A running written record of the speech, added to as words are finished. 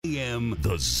AM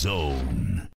The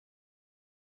Zone.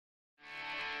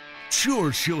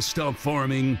 Sure, she'll stop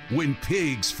farming when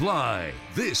pigs fly.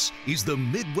 This is the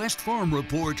Midwest Farm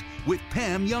Report with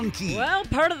Pam Youngkey. Well,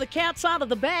 part of the cat's out of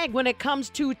the bag when it comes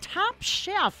to Top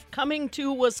Chef coming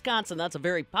to Wisconsin. That's a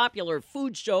very popular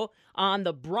food show on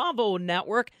the Bravo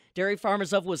network. Dairy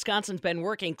Farmers of Wisconsin's been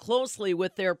working closely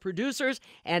with their producers,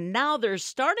 and now they're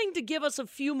starting to give us a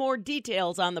few more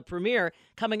details on the premiere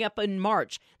coming up in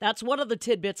March. That's one of the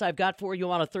tidbits I've got for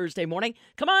you on a Thursday morning.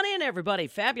 Come on in, everybody.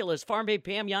 Fabulous Farm Babe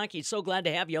Pam Youngkey. So glad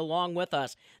to have you along with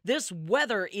us. This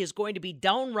weather is going to be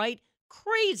downright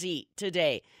crazy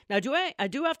today. Now, I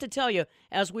do have to tell you,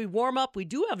 as we warm up, we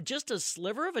do have just a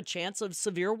sliver of a chance of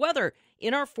severe weather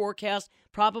in our forecast,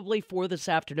 probably for this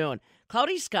afternoon.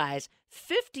 Cloudy skies,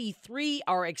 53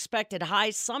 are expected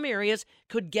highs. Some areas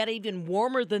could get even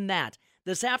warmer than that.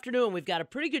 This afternoon, we've got a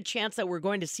pretty good chance that we're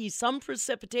going to see some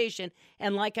precipitation.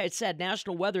 And like I said,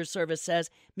 National Weather Service says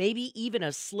maybe even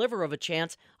a sliver of a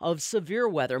chance of severe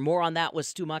weather. More on that with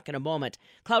Stu Muck in a moment.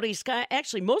 Cloudy sky,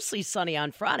 actually mostly sunny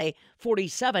on Friday,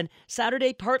 47.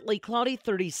 Saturday, partly cloudy,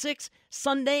 36.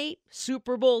 Sunday,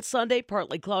 Super Bowl Sunday,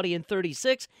 partly cloudy and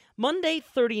 36. Monday,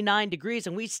 39 degrees,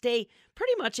 and we stay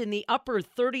pretty much in the upper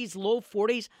 30s, low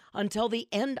 40s until the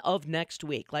end of next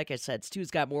week. Like I said,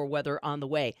 Stu's got more weather on the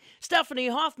way. Stephanie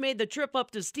Hoff made the trip up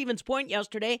to Stevens Point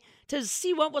yesterday to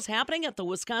see what was happening at the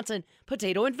Wisconsin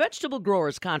Potato and Vegetable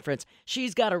Growers Conference.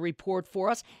 She's got a report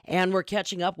for us, and we're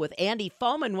catching up with Andy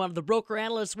Faulman, one of the broker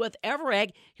analysts with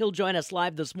Everag. He'll join us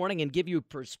live this morning and give you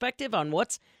perspective on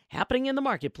what's happening in the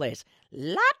marketplace.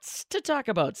 Lots to talk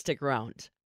about. Stick around.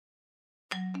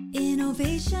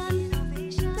 Innovation,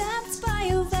 that's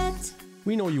BioVet.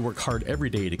 We know you work hard every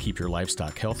day to keep your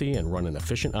livestock healthy and run an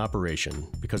efficient operation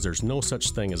because there's no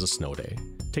such thing as a snow day.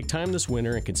 Take time this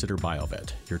winter and consider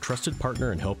BioVet, your trusted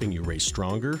partner in helping you raise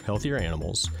stronger, healthier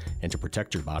animals and to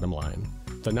protect your bottom line.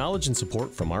 The knowledge and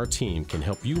support from our team can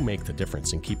help you make the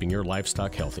difference in keeping your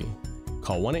livestock healthy.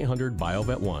 Call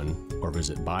 1-800-BioVet1 or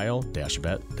visit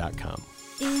bio-vet.com.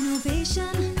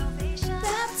 Innovation,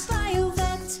 that's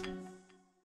BioVet.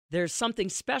 There's something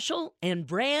special and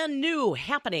brand new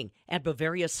happening at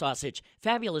Bavaria Sausage.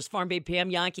 Fabulous Farm Babe Pam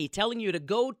Youngkey telling you to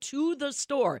go to the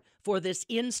store for this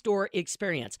in-store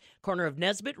experience. Corner of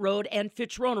Nesbitt Road and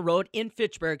Fitchrona Road in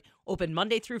Fitchburg. Open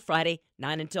Monday through Friday,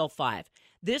 9 until 5.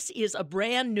 This is a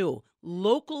brand new,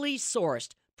 locally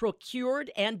sourced,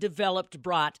 procured, and developed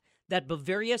brat that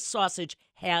Bavaria Sausage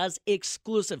has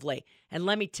exclusively. And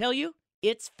let me tell you,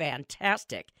 it's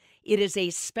fantastic. It is a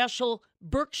special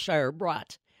Berkshire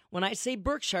brat. When I say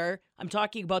Berkshire, I'm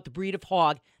talking about the breed of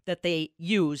hog that they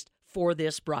used for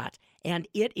this brat. And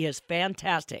it is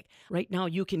fantastic. Right now,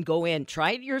 you can go in,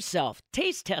 try it yourself,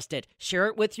 taste test it, share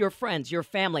it with your friends, your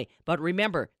family. But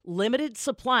remember, limited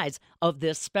supplies of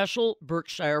this special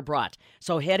Berkshire brat.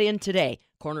 So head in today.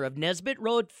 Corner of Nesbitt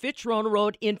Road, Fitchrona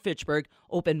Road in Fitchburg.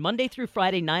 Open Monday through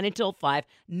Friday, 9 until 5.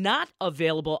 Not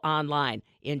available online.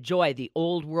 Enjoy the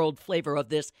old world flavor of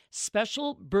this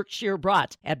special Berkshire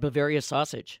brat at Bavaria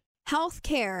Sausage.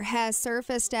 Healthcare has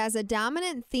surfaced as a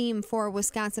dominant theme for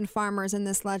Wisconsin farmers in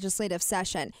this legislative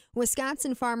session.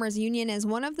 Wisconsin Farmers Union is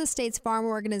one of the state's farm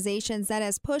organizations that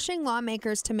is pushing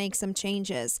lawmakers to make some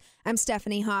changes. I'm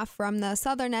Stephanie Hoff from the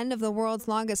southern end of the world's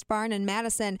longest barn in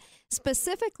Madison.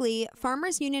 Specifically,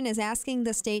 Farmers Union is asking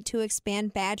the state to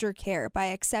expand Badger Care by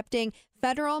accepting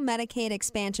federal Medicaid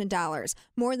expansion dollars.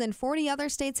 More than 40 other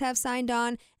states have signed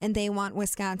on, and they want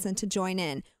Wisconsin to join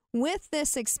in. With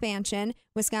this expansion,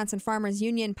 Wisconsin Farmers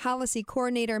Union Policy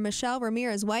Coordinator Michelle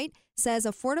Ramirez-White says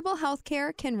affordable health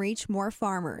care can reach more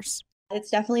farmers. It's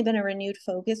definitely been a renewed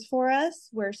focus for us.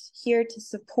 We're here to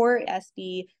support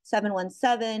SB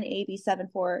 717, AB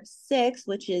 746,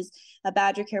 which is a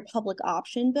Badger Care public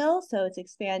option bill. So it's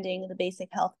expanding the basic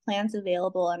health plans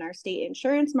available on our state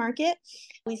insurance market.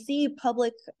 We see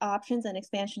public options and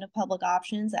expansion of public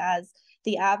options as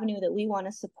the avenue that we want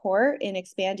to support in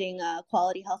expanding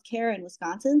quality health care in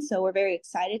Wisconsin. So we're very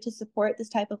excited to support this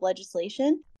type of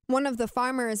legislation. One of the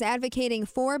farmers advocating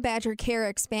for Badger Care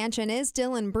expansion is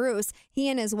Dylan Bruce. He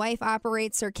and his wife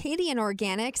operate Circadian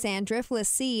Organics and Driftless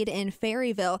Seed in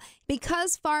Ferryville.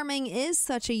 Because farming is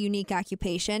such a unique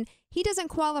occupation, he doesn't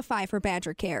qualify for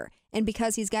Badger Care. And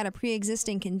because he's got a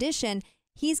pre-existing condition,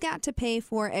 he's got to pay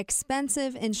for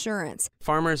expensive insurance.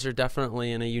 Farmers are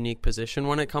definitely in a unique position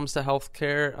when it comes to health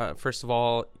care. First of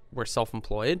all, we're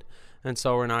self-employed, and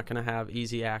so we're not going to have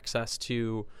easy access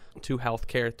to health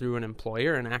care through an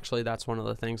employer. And actually, that's one of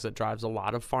the things that drives a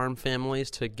lot of farm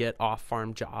families to get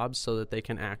off-farm jobs so that they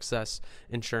can access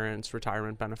insurance,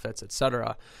 retirement benefits,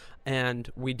 etc. And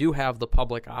we do have the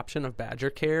public option of Badger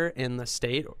Care in the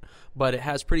state, but it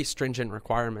has pretty stringent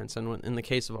requirements. And in the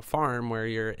case of a farm where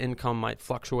your income might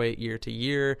fluctuate year to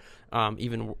year,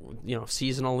 even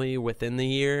seasonally within the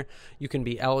year, you can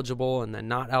be eligible and then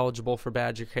not eligible for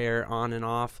Badger Care on and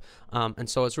off. And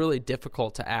so it's really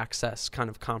difficult to access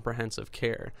kind of comprehensive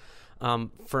care.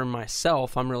 For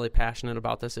myself, I'm really passionate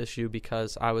about this issue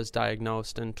because I was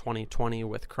diagnosed in 2020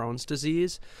 with Crohn's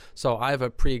disease. So I have a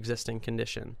pre-existing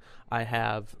condition. I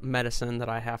have medicine that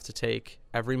I have to take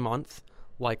every month,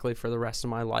 likely for the rest of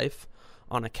my life.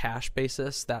 On a cash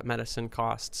basis, that medicine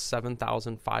costs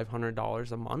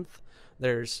 $7,500 a month.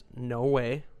 There's no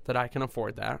way that I can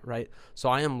afford that, right? So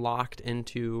I am locked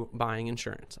into buying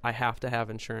insurance. I have to have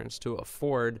insurance to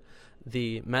afford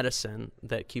the medicine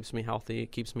that keeps me healthy,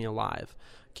 keeps me alive,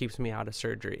 keeps me out of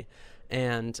surgery.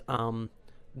 And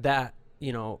that,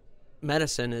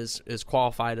 medicine is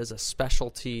qualified as a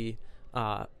specialty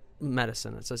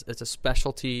medicine. It's a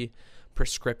specialty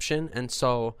prescription, and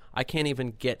so I can't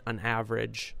even get an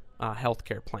average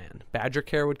healthcare plan. Badger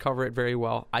Care would cover it very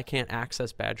well. I can't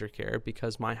access Badger Care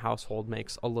because my household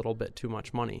makes a little bit too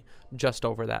much money just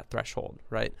over that threshold,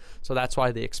 right? So that's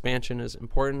why the expansion is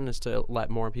important, is to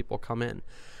let more people come in.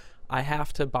 I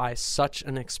have to buy such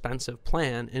an expensive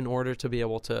plan in order to be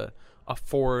able to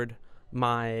afford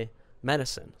my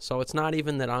medicine. So it's not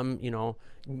even that I'm,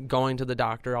 going to the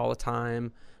doctor all the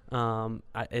time.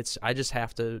 I just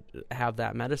have to have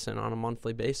that medicine on a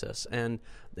monthly basis, and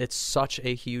it's such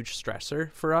a huge stressor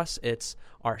for us. It's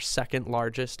our second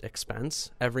largest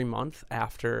expense every month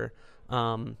after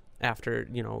home, after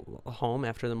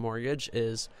the mortgage,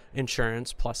 is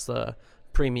insurance plus the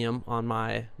premium on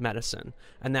my medicine,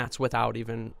 and that's without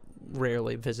even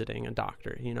rarely visiting a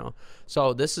doctor.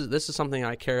 So this is something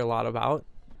I care a lot about.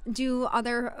 Do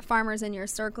other farmers in your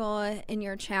circle, in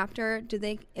your chapter, do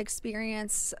they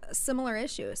experience similar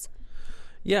issues?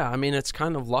 Yeah, it's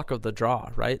kind of luck of the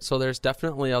draw, right? So there's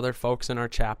definitely other folks in our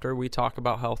chapter. We talk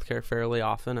about healthcare fairly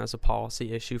often as a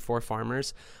policy issue for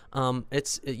farmers. Farming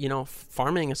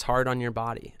is hard on your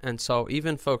body. And so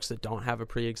even folks that don't have a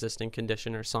pre-existing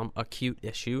condition or some acute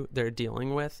issue they're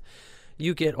dealing with,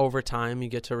 you get over time, you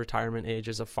get to retirement age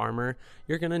as a farmer,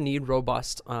 you're going to need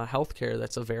robust health care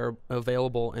that's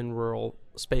available in rural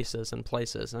spaces and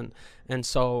places. And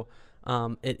so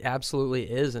it absolutely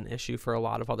is an issue for a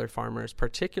lot of other farmers,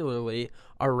 particularly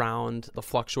around the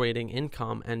fluctuating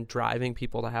income and driving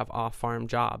people to have off-farm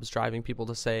jobs, driving people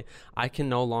to say, I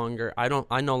no longer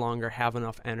have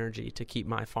enough energy to keep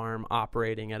my farm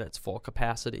operating at its full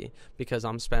capacity because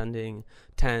I'm spending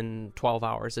 10, 12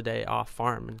 hours a day off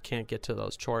farm and can't get to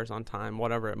those chores on time,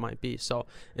 whatever it might be. So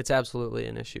it's absolutely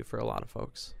an issue for a lot of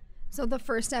folks. So the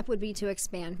first step would be to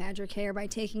expand Badger Care by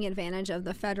taking advantage of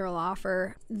the federal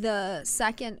offer. The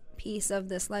second piece of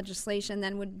this legislation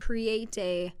then would create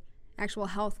a actual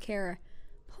health care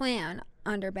plan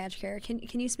under Badger Care.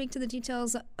 Can you speak to the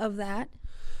details of that?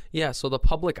 Yeah, so the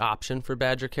public option for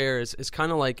Badger Care is kind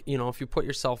of like, if you put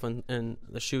yourself in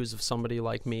the shoes of somebody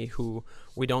like me who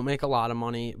we don't make a lot of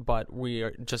money, but we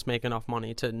just make enough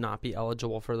money to not be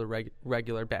eligible for the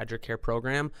regular Badger Care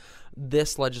program.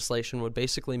 This legislation would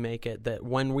basically make it that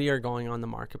when we are going on the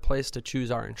marketplace to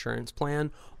choose our insurance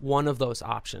plan, one of those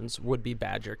options would be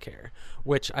Badger Care,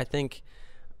 which I think,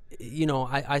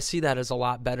 I see that as a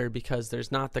lot better because there's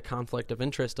not the conflict of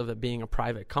interest of it being a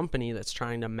private company that's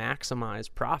trying to maximize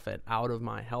profit out of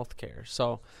my health care.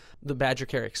 So the Badger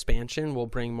Care expansion will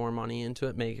bring more money into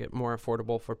it, make it more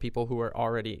affordable for people who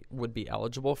would be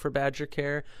eligible for Badger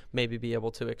Care, maybe be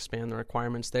able to expand the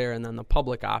requirements there. And then the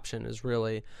public option is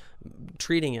really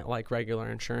treating it like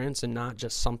regular insurance and not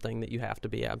just something that you have to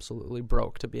be absolutely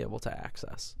broke to be able to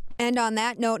access. And on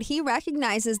that note, he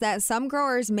recognizes that some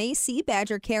growers may see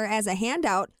Badger Care as a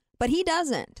handout, but he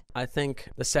doesn't. I think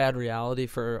the sad reality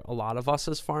for a lot of us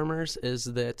as farmers is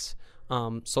that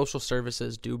social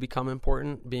services do become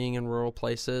important being in rural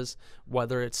places,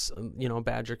 whether it's,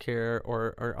 Badger Care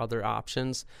or other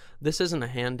options. This isn't a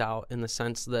handout in the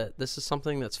sense that this is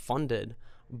something that's funded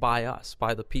by us,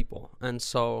 by the people. And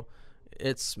so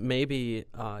it's maybe,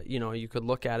 you could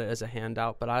look at it as a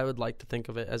handout, but I would like to think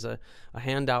of it as a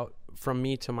handout from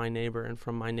me to my neighbor and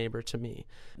from my neighbor to me.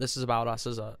 This is about us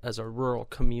as a rural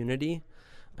community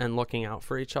and looking out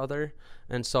for each other.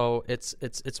 And so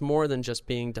it's more than just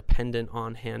being dependent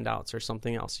on handouts or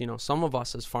something else. Some of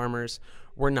us as farmers,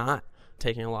 we're not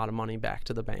taking a lot of money back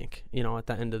to the bank, at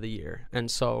the end of the year. And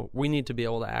so we need to be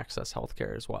able to access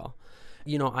healthcare as well.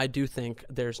 I do think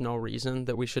there's no reason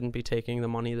that we shouldn't be taking the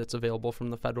money that's available from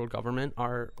the federal government.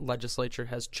 Our legislature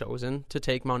has chosen to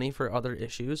take money for other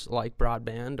issues like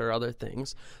broadband or other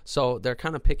things. So they're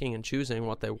kind of picking and choosing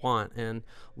what they want and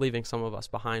leaving some of us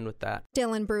behind with that.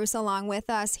 Dylan Bruce along with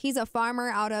us. He's a farmer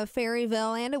out of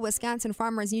Ferryville and a Wisconsin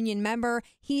Farmers Union member.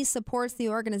 He supports the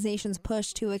organization's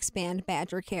push to expand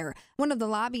Badger Care. One of the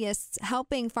lobbyists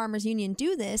helping Farmers Union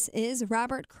do this is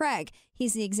Robert Craig.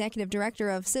 He's the executive director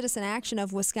of Citizen Action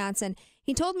of Wisconsin.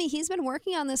 He told me he's been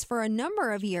working on this for a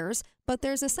number of years, but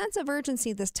there's a sense of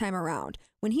urgency this time around.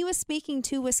 When he was speaking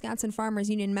to Wisconsin Farmers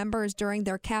Union members during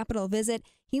their Capitol visit,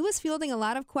 he was fielding a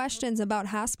lot of questions about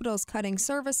hospitals cutting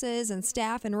services and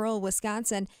staff in rural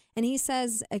Wisconsin, and he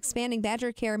says expanding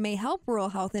Badger Care may help rural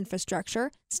health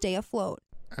infrastructure stay afloat.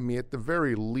 I mean, at the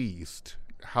very least,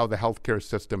 how the healthcare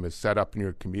system is set up in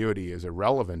your community is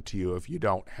irrelevant to you if you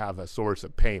don't have a source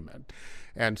of payment.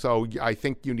 And so I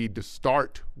think you need to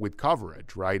start with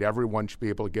coverage, right? Everyone should be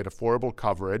able to get affordable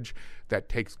coverage that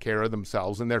takes care of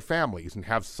themselves and their families and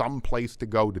have some place to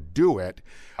go to do it.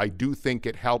 I do think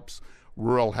it helps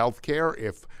rural health care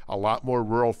if a lot more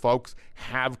rural folks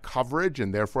have coverage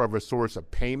and therefore have a source of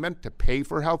payment to pay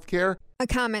for health care. A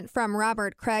comment from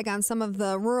Robert Craig on some of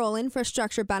the rural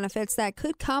infrastructure benefits that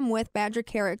could come with Badger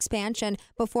Care expansion.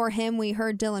 Before him, we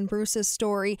heard Dylan Bruce's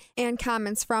story and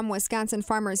comments from Wisconsin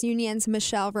Farmers Union's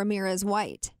Michelle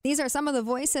Ramirez-White. These are some of the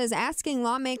voices asking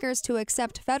lawmakers to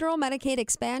accept federal Medicaid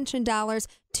expansion dollars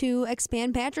to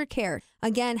expand Badger Care.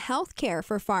 Again, health care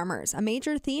for farmers, a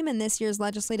major theme in this year's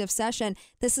legislative session.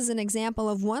 This is an example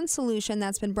of one solution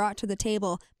that's been brought to the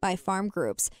table by farm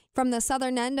groups. From the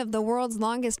southern end of the world's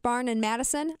longest barn in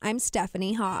Madison, I'm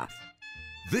Stephanie Hoff.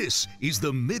 This is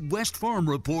the Midwest Farm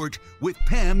Report with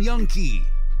Pam Youngkey.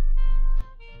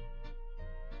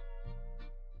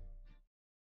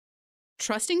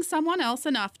 Trusting someone else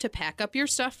enough to pack up your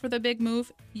stuff for the big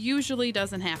move usually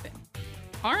doesn't happen.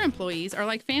 Our employees are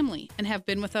like family and have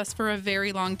been with us for a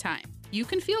very long time. You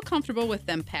can feel comfortable with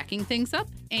them packing things up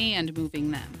and moving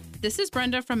them. This is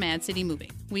Brenda from Mad City Moving.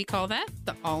 We call that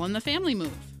the All in the Family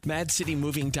move. Mad City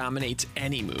Moving dominates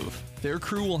any move. Their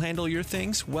crew will handle your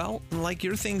things, well, like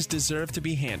your things deserve to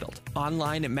be handled.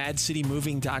 Online at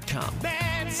madcitymoving.com.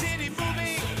 Mad City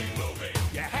Moving.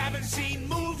 You haven't seen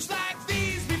moves like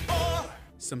these before.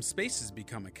 Some spaces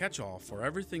become a catch-all for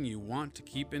everything you want to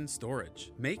keep in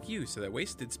storage. Make use of that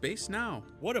wasted space now.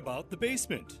 What about the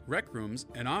basement? Rec rooms,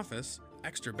 an office,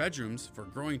 extra bedrooms for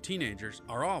growing teenagers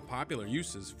are all popular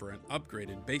uses for an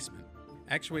upgraded basement.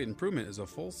 Actuate Improvement is a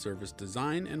full-service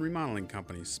design and remodeling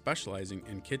company specializing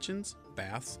in kitchens,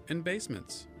 baths, and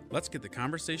basements. Let's get the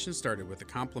conversation started with a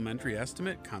complimentary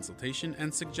estimate, consultation,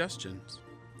 and suggestions.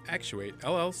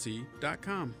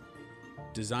 ActuateLLC.com.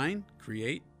 Design,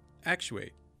 create,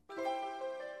 actuate.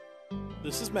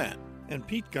 This is Matt and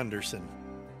Pete Gunderson.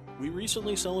 We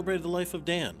recently celebrated the life of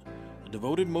Dan, a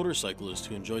devoted motorcyclist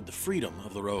who enjoyed the freedom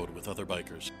of the road with other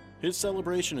bikers. His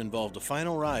celebration involved a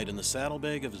final ride in the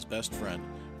saddlebag of his best friend,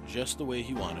 just the way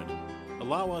he wanted.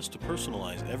 Allow us to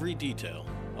personalize every detail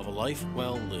of a life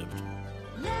well lived.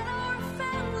 Let our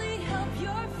family help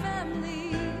your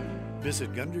family.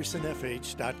 Visit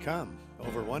GundersonFH.com.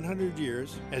 Over 100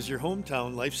 years as your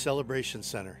hometown life celebration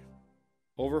center.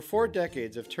 Over 4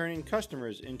 decades of turning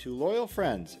customers into loyal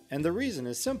friends, and the reason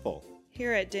is simple.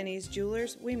 Here at Denny's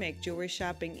Jewelers, we make jewelry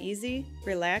shopping easy,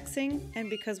 relaxing, and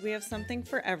because we have something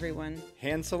for everyone.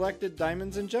 Hand-selected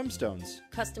diamonds and gemstones.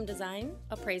 Custom design,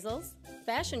 appraisals,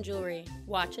 fashion jewelry,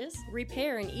 watches,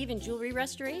 repair, and even jewelry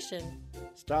restoration.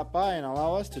 Stop by and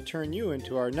allow us to turn you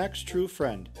into our next true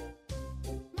friend.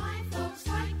 My folks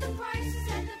like the prices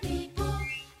and the people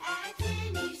at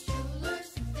Denny's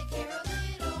Jewelers. They care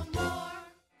a little more.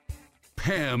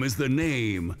 Pam is the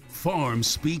name. Farm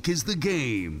speak is the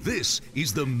game. This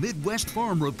is the Midwest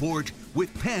Farm Report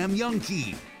with Pam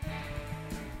Youngkey.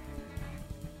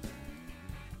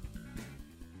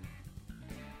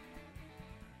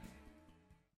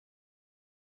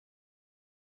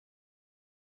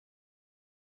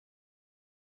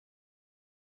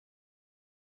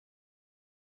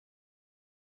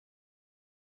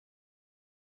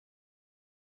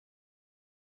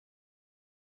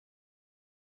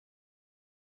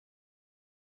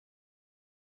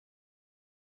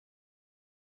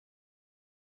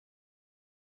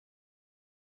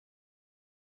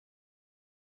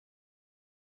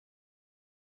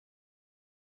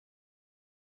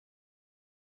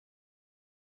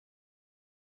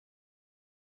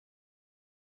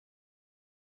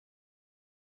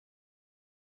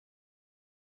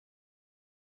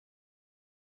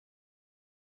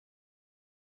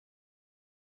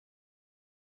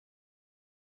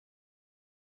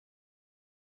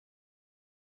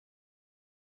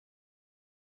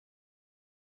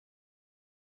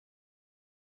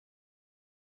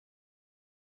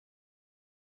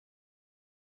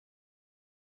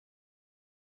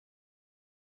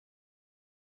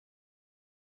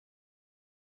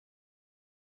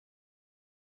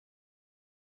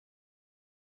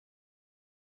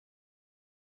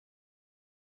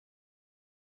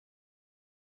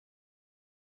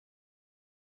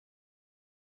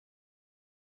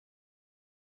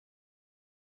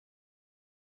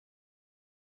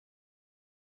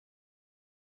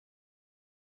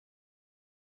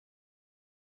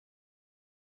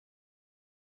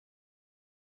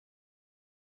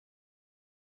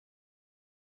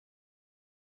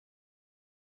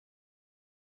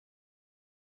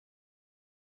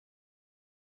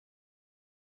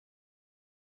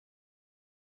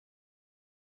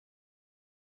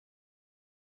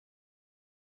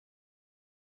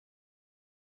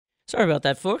 Sorry about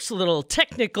that, folks. A little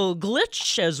technical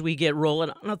glitch as we get rolling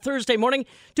on a Thursday morning.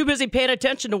 Too busy paying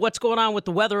attention to what's going on with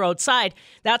the weather outside.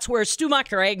 That's where Stu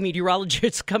Mock, our ag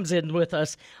meteorologist, comes in with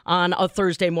us on a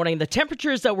Thursday morning. The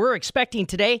temperatures that we're expecting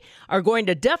today are going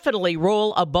to definitely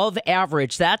roll above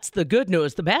average. That's the good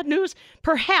news. The bad news,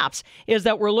 perhaps, is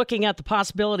that we're looking at the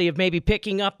possibility of maybe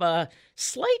picking up a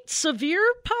slight severe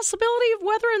possibility of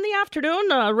weather in the afternoon.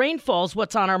 Rainfall is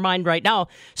what's on our mind right now.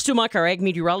 Stu Mock, our ag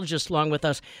meteorologist, along with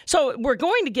us. So we're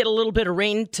going to get a little bit of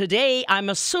rain today, I'm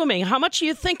assuming. How much are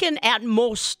you thinking at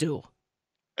most, Stu?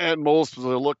 At most, as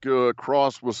I look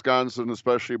across Wisconsin,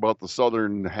 especially about the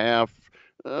southern half,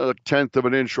 a tenth of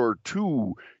an inch or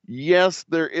two. Yes,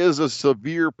 there is a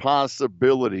severe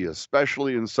possibility,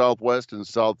 especially in southwest and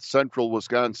south central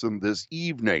Wisconsin this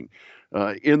evening.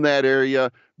 In that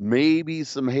area, maybe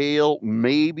some hail,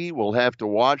 maybe we'll have to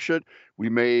watch it. We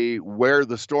may wear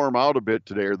the storm out a bit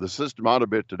today, or the system out a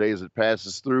bit today as it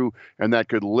passes through, and that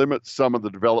could limit some of the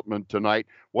development tonight.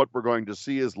 What we're going to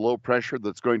see is low pressure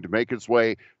that's going to make its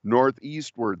way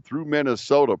northeastward through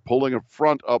Minnesota, pulling a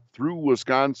front up through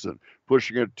Wisconsin,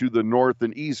 pushing it to the north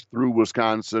and east through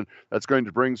Wisconsin. That's going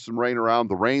to bring some rain around.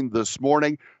 The rain this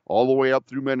morning, all the way up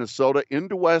through Minnesota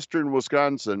into western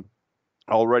Wisconsin.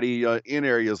 Already in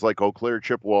areas like Eau Claire,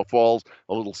 Chippewa Falls,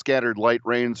 a little scattered light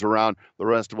rains around. The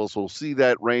rest of us will see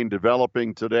that rain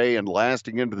developing today and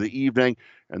lasting into the evening,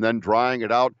 and then drying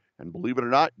it out. And believe it or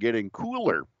not, getting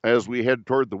cooler as we head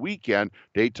toward the weekend.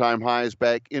 Daytime highs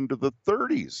back into the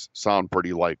 30s sound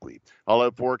pretty likely. I'll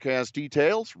have forecast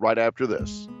details right after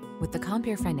this. With the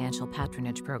Compere Financial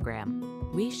Patronage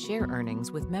Program, we share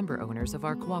earnings with member owners of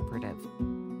our cooperative.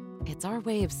 It's our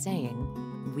way of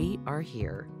saying we are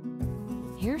here.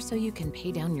 Here so you can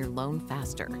pay down your loan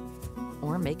faster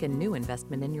or make a new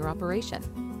investment in your operation.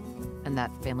 And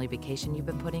that family vacation you've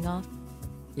been putting off?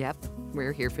 Yep,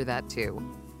 we're here for that too.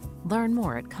 Learn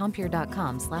more at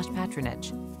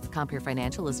Compere.com/patronage. Compere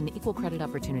Financial is an equal credit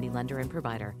opportunity lender and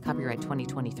provider. Copyright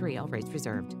 2023, all rights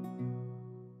reserved.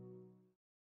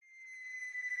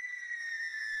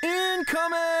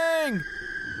 Incoming!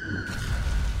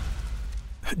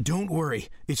 Don't worry,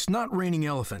 it's not raining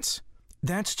elephants.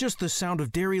 That's just the sound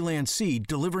of Dairyland Seed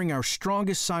delivering our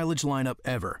strongest silage lineup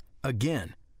ever.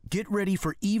 Again, get ready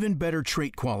for even better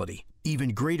trait quality,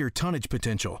 even greater tonnage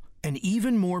potential, and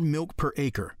even more milk per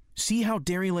acre. See how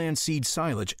Dairyland Seed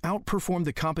silage outperformed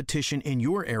the competition in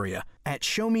your area at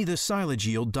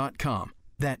showmethesilageyield.com.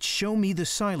 That's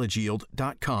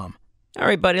showmethesilageyield.com. All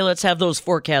right, buddy, let's have those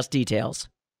forecast details.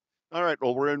 All right,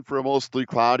 well, we're in for a mostly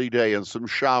cloudy day and some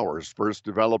showers, first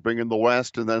developing in the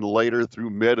west and then later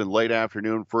through mid and late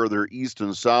afternoon further east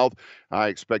and south. I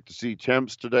expect to see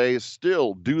temps today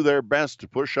still do their best to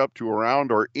push up to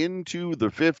around or into the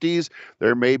 50s.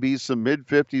 There may be some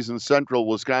mid-50s in central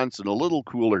Wisconsin, a little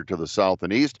cooler to the south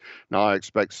and east. Now I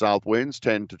expect south winds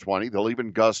 10 to 20. They'll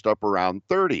even gust up around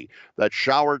 30. That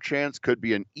shower chance could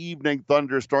be an evening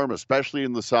thunderstorm, especially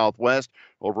in the southwest.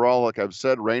 Overall, like I've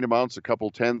said, rain amounts a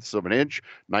couple tenths of an inch.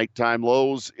 Nighttime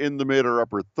lows in the mid or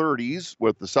upper 30s,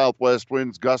 with the southwest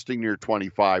winds gusting near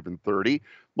 25 and 30.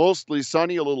 Mostly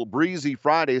sunny, a little breezy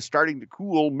Friday, starting to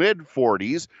cool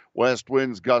mid-40s. West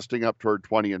winds gusting up toward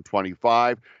 20 and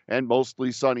 25. And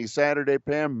mostly sunny Saturday,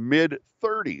 Pam,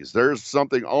 mid-30s. There's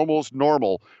something almost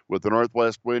normal with the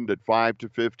northwest wind at 5 to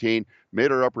 15.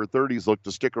 Mid or upper 30s look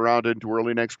to stick around into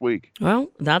early next week. Well,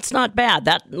 that's not bad.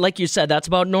 That, like you said, that's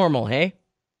about normal, hey?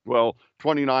 Well,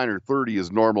 29 or 30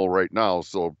 is normal right now,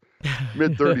 so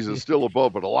mid-30s is still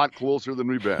above, but a lot closer than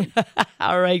we've been.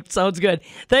 All right, sounds good.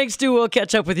 Thanks, Stu. We'll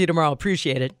catch up with you tomorrow.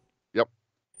 Appreciate it. Yep.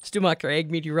 Stu Mock,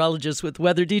 ag meteorologist with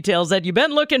weather details that you've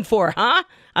been looking for, huh?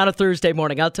 On a Thursday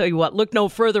morning. I'll tell you what, look no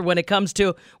further when it comes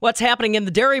to what's happening in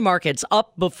the dairy markets.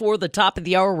 Up before the top of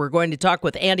the hour, we're going to talk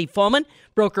with Andy Faulman,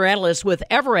 broker analyst with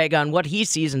Everegg, on what he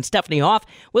sees, and Stephanie Hoff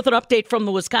with an update from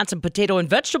the Wisconsin Potato and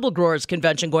Vegetable Growers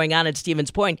Convention going on at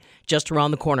Stevens Point, just around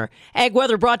the corner. Ag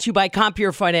Weather brought to you by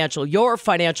Compere Financial, your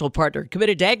financial partner,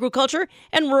 committed to agriculture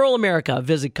and rural America.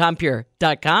 Visit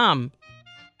Compere.com.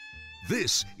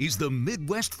 This is the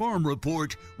Midwest Farm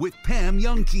Report with Pam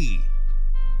Youngkey.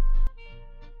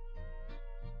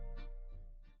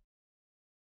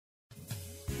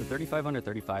 The 35 Under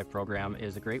 35 program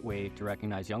is a great way to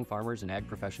recognize young farmers and ag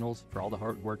professionals for all the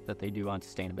hard work that they do on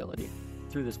sustainability.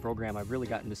 Through this program, I've really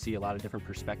gotten to see a lot of different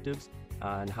perspectives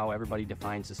on how everybody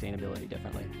defines sustainability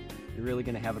differently. You're really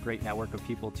going to have a great network of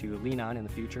people to lean on in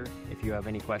the future if you have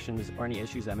any questions or any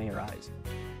issues that may arise.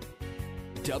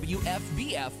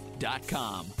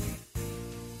 WFBF.com.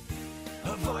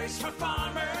 A voice for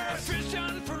farmers, a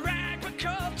vision for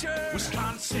agriculture.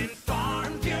 Wisconsin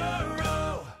Farm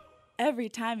Bureau. Every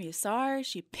time you saw her,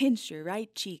 she pinched your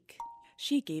right cheek.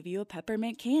 She gave you a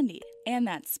peppermint candy and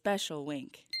that special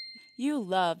wink. You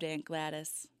loved Aunt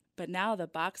Gladys. But now the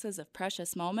boxes of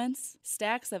precious moments,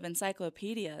 stacks of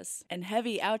encyclopedias, and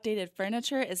heavy outdated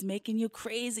furniture is making you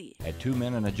crazy. At Two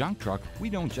Men and a Junk Truck, we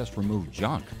don't just remove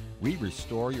junk, we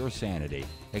restore your sanity.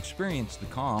 Experience the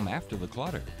calm after the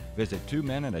clutter. Visit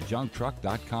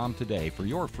twomeningajuncktruck.com today for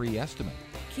your free estimate.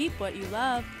 Keep what you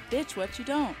love, ditch what you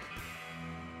don't.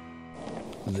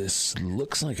 This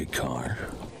looks like a car.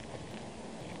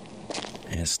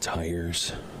 It has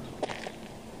tires,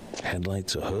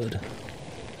 headlights, a hood,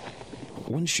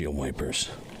 windshield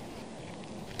wipers.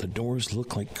 The doors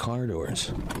look like car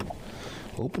doors.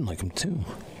 Open like them too.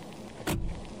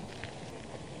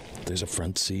 There's a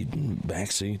front seat,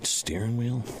 back seat, steering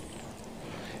wheel.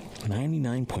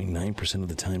 99.9% of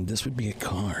the time, this would be a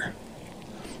car.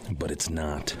 But it's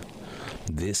not.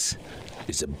 This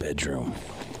is a bedroom.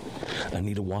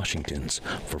 Anita Washington's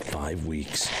for 5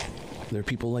 weeks. There are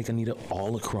people like Anita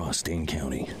all across Dane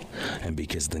County. And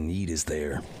because the need is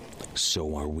there,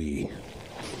 so are we.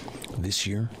 This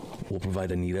year, we'll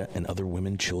provide Anita and other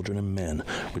women, children, and men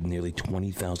with nearly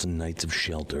 20,000 nights of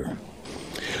shelter.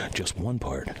 Just one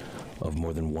part of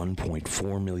more than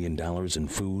 $1.4 million in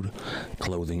food,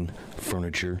 clothing,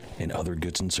 furniture, and other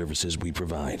goods and services we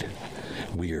provide.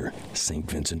 We're St.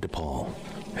 Vincent de Paul,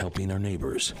 helping our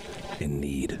neighbors in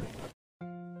need.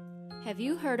 Have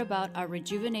you heard about our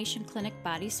Rejuvenation Clinic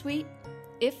Body Suite?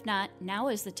 If not, now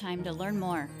is the time to learn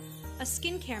more. A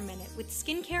skincare minute with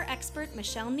skincare expert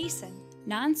Michelle Neeson.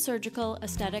 Non-surgical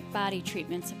aesthetic body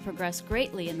treatments have progressed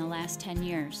greatly in the last 10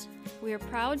 years. We are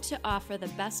proud to offer the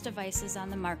best devices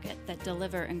on the market that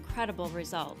deliver incredible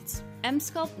results.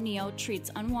 M-Sculpt Neo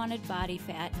treats unwanted body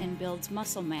fat and builds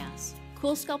muscle mass.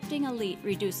 Cool Sculpting Elite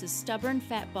reduces stubborn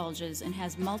fat bulges and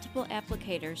has multiple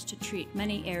applicators to treat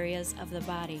many areas of the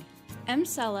body.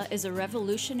 M-Cella is a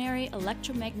revolutionary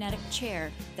electromagnetic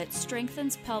chair that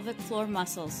strengthens pelvic floor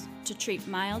muscles to treat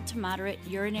mild to moderate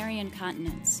urinary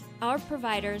incontinence. Our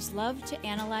providers love to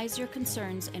analyze your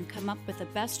concerns and come up with the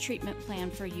best treatment plan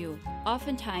for you,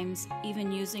 oftentimes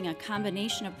even using a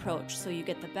combination approach so you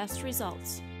get the best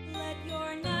results. Let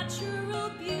your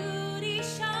natural beauty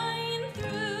shine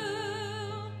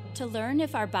through. To learn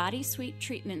if our Body Suite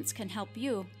treatments can help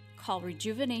you, call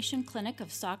Rejuvenation Clinic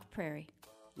of Sauk Prairie.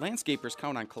 Landscapers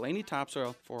count on Kalani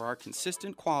Topsoil for our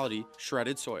consistent quality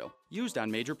shredded soil used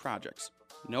on major projects.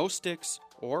 No sticks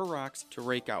or rocks to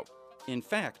rake out. In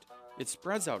fact, it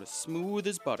spreads out as smooth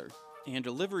as butter, and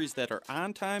deliveries that are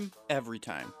on time every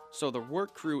time, so the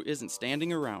work crew isn't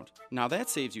standing around. Now that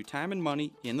saves you time and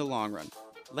money in the long run.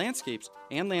 Landscapes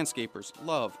and landscapers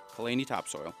love Kalani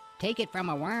Topsoil. Take it from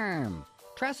a worm.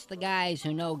 Trust the guys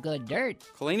who know good dirt.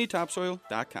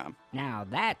 KalaniTopsoil.com. Now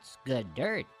that's good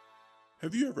dirt.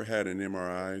 Have you ever had an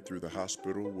MRI through the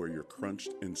hospital where you're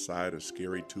crunched inside a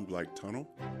scary tube-like tunnel?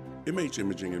 MH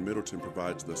Imaging in Middleton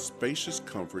provides the spacious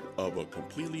comfort of a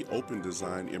completely open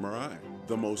design MRI,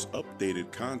 the most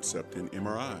updated concept in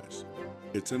MRIs.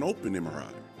 It's an open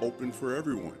MRI, open for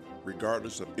everyone,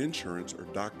 regardless of insurance or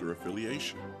doctor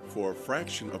affiliation, for a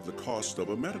fraction of the cost of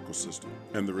a medical system.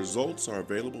 And the results are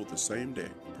available the same day,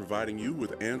 providing you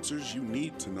with answers you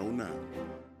need to know now.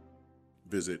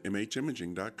 Visit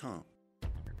mhimaging.com.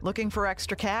 Looking for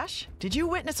extra cash? Did you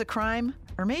witness a crime?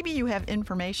 Or maybe you have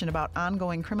information about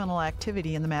ongoing criminal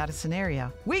activity in the Madison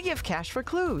area. We give cash for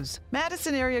clues.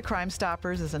 Madison Area Crime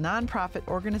Stoppers is a nonprofit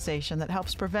organization that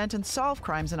helps prevent and solve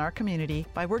crimes in our community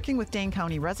by working with Dane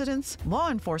County residents, law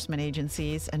enforcement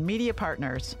agencies, and media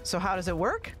partners. So how does it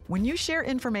work? When you share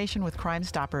information with Crime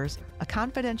Stoppers, a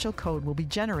confidential code will be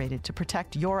generated to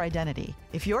protect your identity.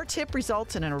 If your tip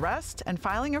results in an arrest and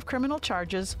filing of criminal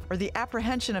charges or the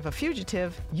apprehension of a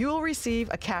fugitive, you'll receive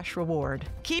a cash reward.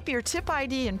 Keep your tip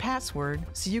ID and password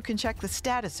so you can check the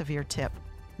status of your tip.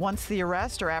 Once the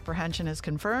arrest or apprehension is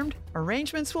confirmed,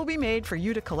 arrangements will be made for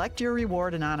you to collect your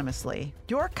reward anonymously.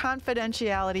 Your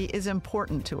confidentiality is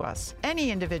important to us.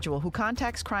 Any individual who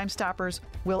contacts Crime Stoppers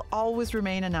will always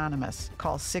remain anonymous.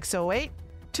 Call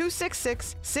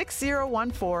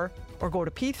 608-266-6014 or go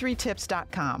to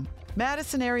p3tips.com.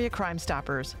 Madison Area Crime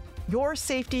Stoppers. Your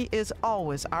safety is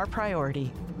always our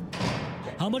priority.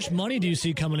 How much money do you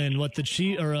see coming in? What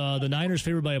the Niners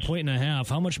favored by 1.5?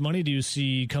 How much money do you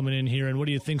see coming in here, and what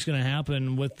do you think's going to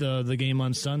happen with the game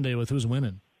on Sunday with who's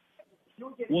winning?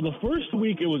 Well, the first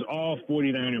week it was all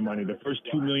 49er money. The first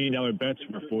 $2 million bets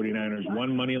were 49ers.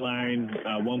 One money line,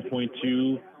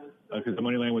 1.2, because the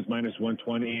money line was minus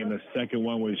 120, and the second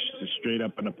one was straight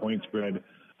up on the point spread,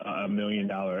 $1 million.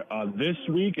 This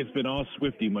week, it's been all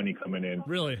Swifty money coming in.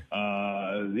 Really?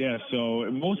 Yeah, so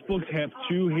most books have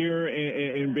 2 here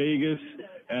in Vegas.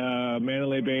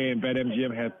 Mandalay Bay and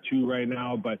BetMGM have 2 right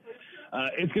now, but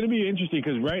it's going to be interesting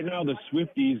because right now the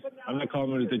Swifties, I'm not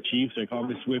calling them the Chiefs, I call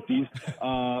them the Swifties,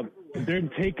 they're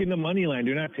taking the money line.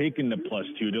 They're not taking the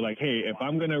 +2. They're like, hey, if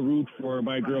I'm going to root for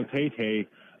my girl Tay-Tay,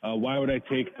 why would I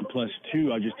take the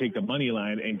 +2? I'll just take the money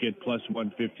line and get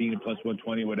 +115 and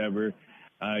 +120, whatever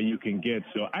you can get.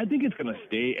 So I think it's going to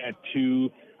stay at 2.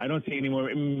 I don't see any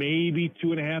more, maybe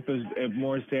 2.5 if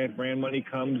more San Fran money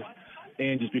comes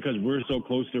in, just because we're so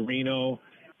close to Reno.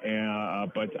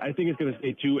 But I think it's going to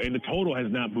stay 2, and the total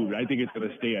has not moved. I think it's going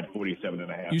to stay at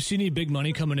 47.5. You see any big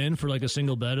money coming in for like a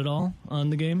single bet at all on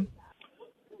the game?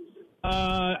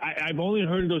 I've only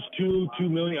heard of those $2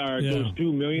 million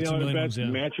bets. Yeah.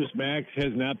 Mattress Max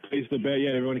has not placed a bet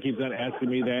yet. Everyone keeps on asking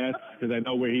me that because I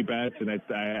know where he bets, and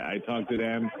I talked to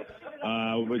them.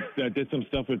 I did some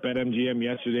stuff with BetMGM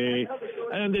yesterday,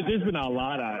 and there's been a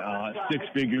lot of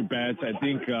 6-figure bets. I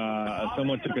think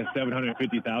someone took a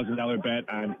 $750,000 bet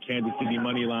on Kansas City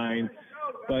money line.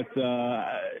 But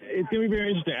it's going to be very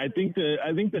interesting. I think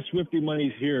the Swifty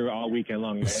money's here all weekend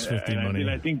long. Swifty money. And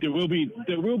I think there will be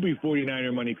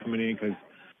 49er money coming in because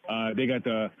they got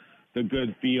the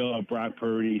good feel of Brock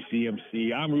Purdy,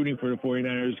 CMC. I'm rooting for the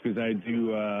 49ers because I do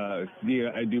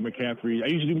McCaffrey. I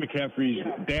used to do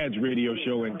McCaffrey's dad's radio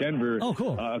show in Denver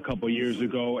a couple years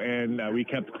ago, and we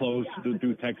kept close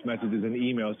through text messages and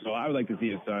emails. So I would like to see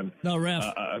his son grab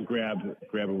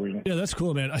a ring. Yeah, that's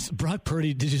cool, man. Brock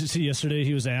Purdy, did you see yesterday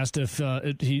he was asked if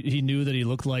he knew that he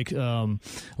looked like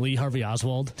Lee Harvey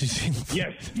Oswald? Did you see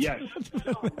Yes.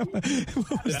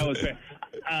 That was fair.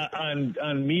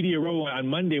 On Media Row on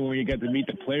Monday when we got to meet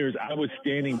the players, I was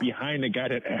standing behind the guy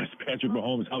that asked Patrick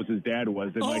Mahomes how his dad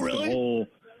was. And really?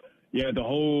 that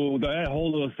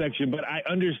whole little section. But I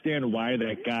understand why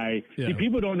that guy. Yeah. See,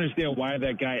 people don't understand why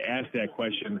that guy asked that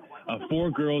question.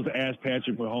 4 girls asked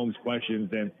Patrick Mahomes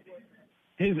questions, and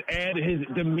his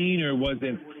demeanor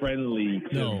wasn't friendly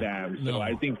to them. So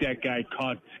I think that guy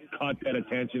caught that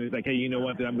attention. It's like, hey, you know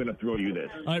what? I'm going to throw you this.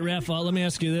 All right, Raph, let me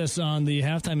ask you this. On the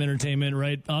halftime entertainment,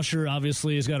 right, Usher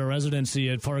obviously has got a residency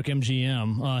at Park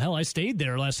MGM. Hell, I stayed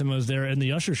there last time I was there, and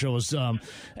the Usher show was,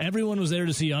 everyone was there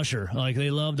to see Usher. Like, they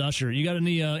loved Usher. You got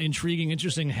any intriguing,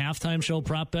 interesting halftime show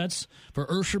prop bets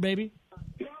for Usher, baby?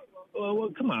 Well,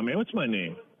 come on, man. What's my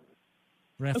name?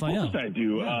 Raphael. Of course I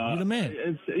do. Yeah, you're the man.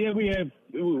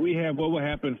 We have what will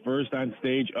happen first on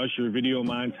stage, Usher video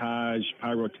montage,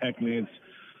 pyrotechnics,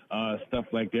 stuff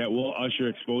like that. Will Usher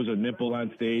expose a nipple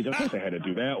on stage? Of course I had to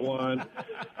do that one.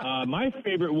 My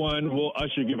favorite one, will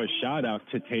Usher give a shout out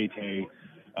to Tay-Tay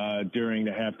during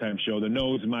the halftime show, the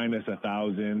nose minus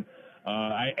 1,000.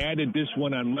 I added this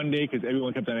one on Monday because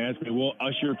everyone kept on asking me, will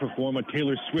Usher perform a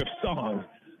Taylor Swift song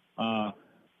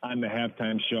on the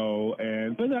halftime show?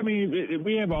 But I mean,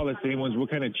 we have all the same ones. What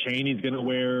kind of chain he's going to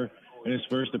wear in his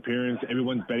first appearance?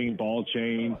 Everyone's betting ball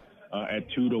chain at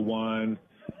 2-1.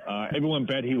 Everyone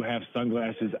bet he will have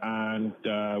sunglasses on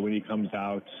when he comes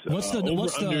out. What's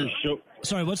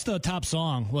the top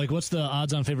song? Like, what's the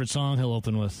odds-on favorite song he'll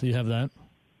open with? Do you have that?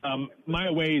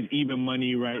 My Way is even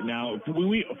money right now. When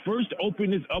we first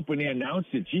opened this up, when they announced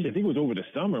it, geez, I think it was over the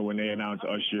summer when they announced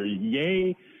Usher.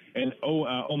 Yay and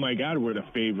oh my God, were the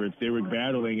favorites. They were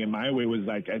battling, and My Way was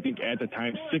like, I think at the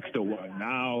time 6-1.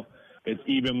 Now it's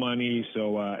even money.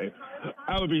 So I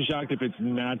would be shocked if it's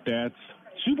not that.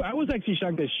 I was actually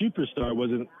shocked that Superstar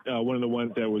wasn't one of the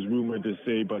ones that was rumored to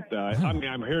say, but I mean,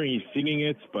 I'm hearing he's singing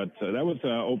it, but that was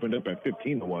opened up at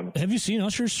 15-1. Have you seen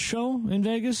Usher's show in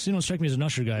Vegas? You don't strike me as an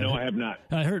Usher guy. No, I have not.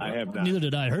 I have not. Neither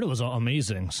did I. I heard it was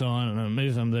amazing, so I don't know. Maybe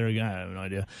if I'm there again, I have no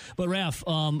idea. But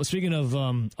Raph, speaking of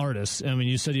artists, I mean,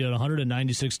 you said you had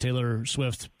 196 Taylor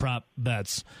Swift prop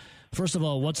bets. First of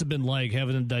all, what's it been like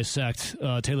having to dissect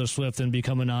Taylor Swift and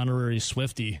become an honorary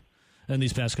Swiftie in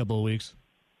these past couple of weeks?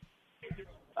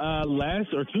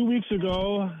 2 weeks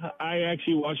ago, I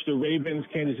actually watched the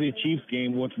Ravens-Kansas City Chiefs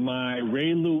game with my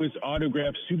Ray Lewis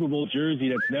autographed Super Bowl jersey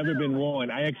that's never been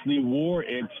worn. I actually wore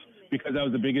it because I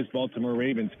was the biggest Baltimore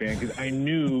Ravens fan, because I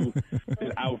knew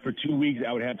that for 2 weeks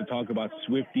I would have to talk about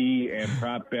Swiftie and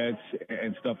prop bets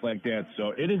and stuff like that. So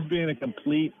it has been a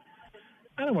complete,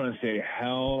 I don't want to say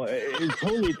hell. It's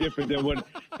totally different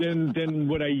than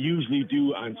what I usually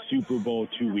do on Super Bowl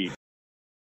 2 weeks.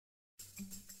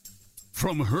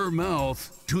 From her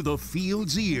mouth to the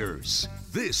field's ears,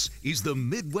 this is the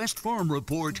Midwest Farm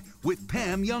Report with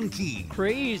Pam Youngkey.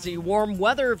 Crazy warm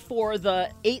weather for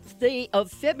the 8th day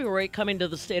of February coming to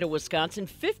the state of Wisconsin.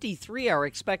 53 our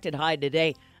expected high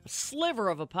today. sliver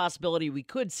of a possibility we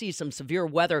could see some severe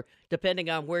weather depending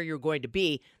on where you're going to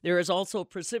be. There is also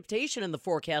precipitation in the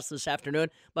forecast this afternoon,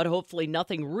 but hopefully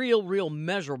nothing real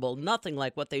measurable, nothing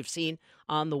like what they've seen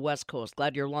on the West Coast.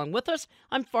 Glad you're along with us.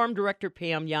 I'm Farm Director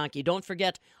Pam Yankee. Don't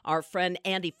forget, our friend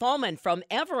Andy Faulman from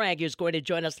Everag is going to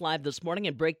join us live this morning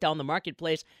and break down the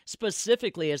marketplace,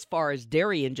 specifically as far as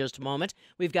dairy in just a moment.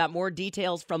 We've got more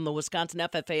details from the Wisconsin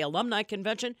FFA Alumni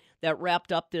Convention that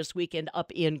wrapped up this weekend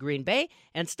up in Green Bay.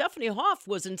 And Stephanie Hoff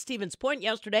was in Stevens Point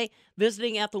yesterday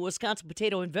visiting at the Wisconsin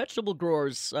Potato and Vegetable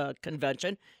Growers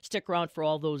Convention. Stick around for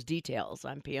all those details.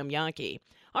 I'm Pam Yankee.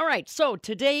 All right, so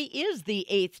today is the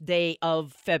 8th day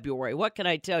of February. What can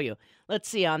I tell you? Let's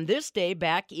see, on this day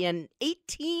back in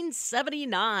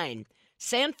 1879,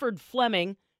 Sanford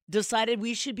Fleming decided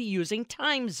we should be using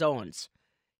time zones.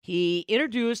 He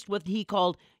introduced what he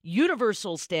called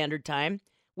Universal Standard Time,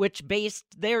 which based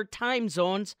their time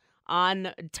zones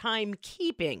on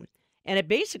timekeeping. And it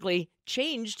basically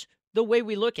changed the way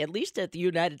we look, at least at the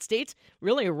United States,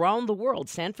 really around the world.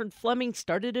 Sanford Fleming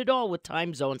started it all with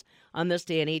time zones on this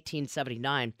day in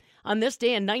 1879. On this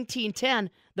day in 1910,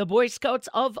 the Boy Scouts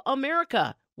of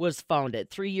America was founded.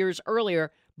 3 years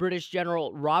earlier, British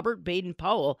General Robert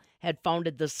Baden-Powell had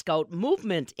founded the Scout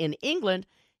movement in England,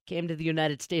 came to the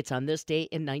United States on this day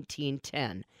in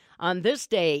 1910. On this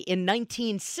day in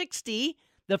 1960,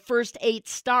 the first 8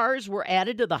 stars were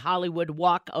added to the Hollywood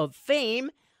Walk of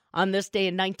Fame. On this day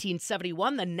in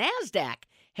 1971, the NASDAQ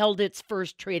held its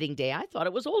first trading day. I thought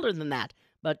it was older than that,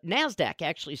 but NASDAQ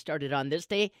actually started on this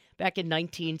day back in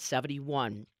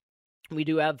 1971. We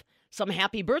do have some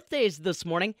happy birthdays this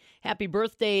morning. Happy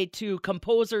birthday to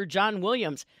composer John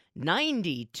Williams,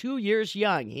 92 years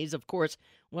young. He's, of course,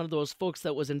 one of those folks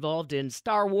that was involved in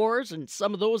Star Wars and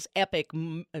some of those epic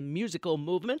musical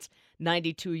movements,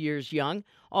 92 years young.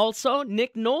 Also,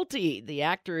 Nick Nolte, the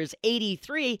actor, is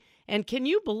 83. And can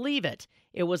you believe it?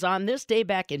 It was on this day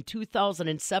back in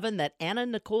 2007 that Anna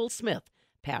Nicole Smith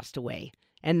passed away.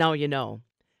 And now you know.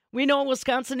 We know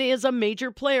Wisconsin is a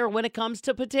major player when it comes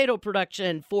to potato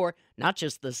production for not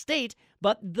just the state,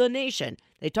 but the nation.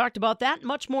 They talked about that and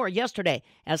much more yesterday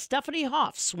as Stephanie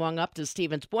Hoff swung up to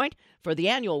Stevens Point for the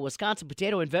annual Wisconsin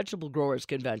Potato and Vegetable Growers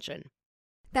Convention.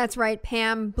 That's right,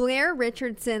 Pam. Blair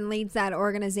Richardson leads that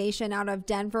organization out of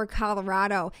Denver,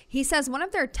 Colorado. He says one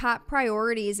of their top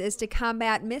priorities is to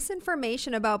combat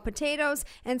misinformation about potatoes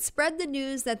and spread the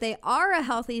news that they are a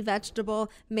healthy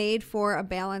vegetable made for a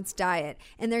balanced diet.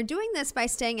 And they're doing this by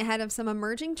staying ahead of some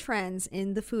emerging trends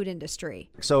in the food industry.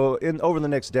 So over the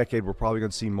next decade, we're probably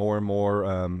going to see more and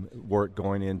more work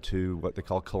going into what they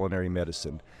call culinary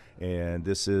medicine. And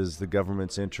this is the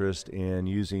government's interest in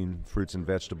using fruits and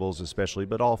vegetables especially,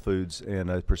 but all foods, in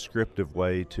a prescriptive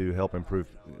way to help improve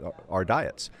our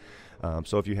diets.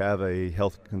 So if you have a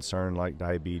health concern like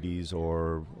diabetes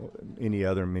or any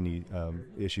other many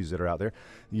issues that are out there,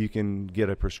 you can get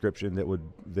a prescription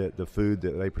that the food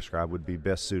that they prescribe would be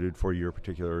best suited for your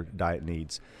particular diet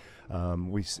needs.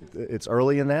 It's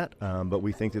early in that, but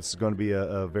we think it's going to be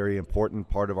a very important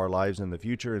part of our lives in the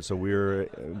future, and so we're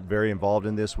very involved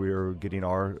in this. We're getting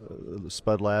our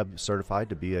Spud Lab certified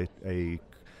to be a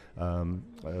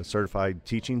certified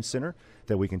teaching center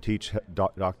that we can teach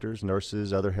doctors,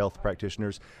 nurses, other health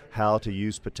practitioners how to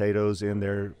use potatoes in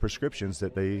their prescriptions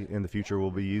that they in the future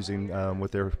will be using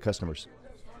with their customers.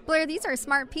 Blair, these are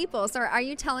smart people. So are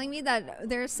you telling me that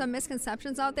there's some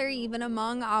misconceptions out there even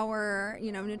among our,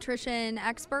 nutrition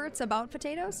experts about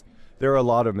potatoes? There are a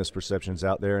lot of misperceptions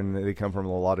out there, and they come from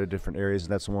a lot of different areas,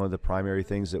 and that's one of the primary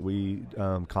things that we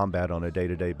combat on a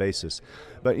day-to-day basis.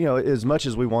 But, as much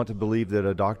as we want to believe that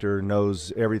a doctor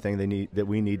knows everything that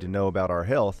we need to know about our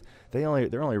health, they're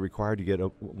only required to get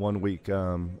 1 week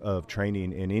of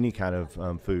training in any kind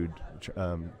of food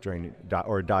training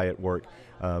or diet work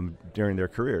during their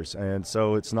careers. And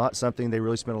so it's not something they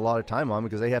really spend a lot of time on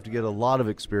because they have to get a lot of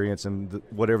experience in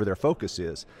whatever their focus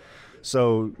is.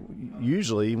 So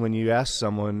usually when you ask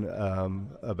someone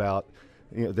about,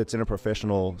 that's in a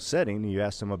professional setting, you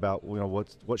ask them about,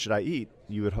 what should I eat?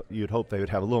 You'd hope they would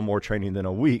have a little more training than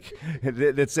a week.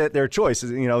 That's at their choice.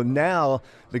 Now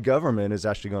the government is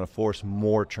actually going to force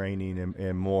more training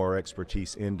and more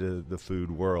expertise into the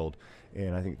food world.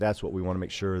 And I think that's what we want to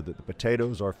make sure, that the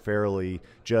potatoes are fairly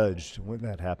judged when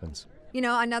that happens.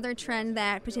 Another trend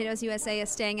that Potatoes USA is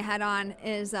staying ahead on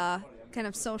is kind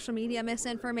of social media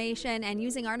misinformation and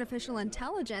using artificial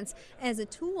intelligence as a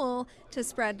tool to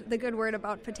spread the good word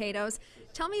about potatoes.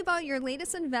 Tell me about your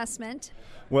latest investment.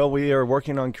 Well, we are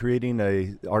working on creating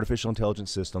a artificial intelligence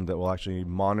system that will actually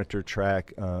monitor,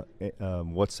 track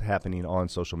what's happening on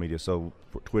social media. So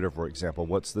for Twitter, for example,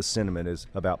 what's the sentiment is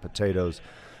about potatoes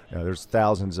there's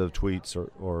thousands of tweets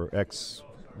or X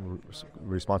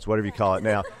response, whatever you call it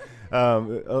now,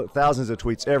 thousands of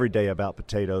tweets every day about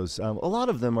potatoes. A lot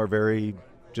of them are very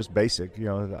just basic.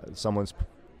 Someone's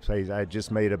says, I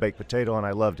just made a baked potato and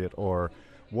I loved it, or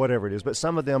whatever it is. But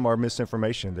some of them are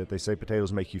misinformation, that they say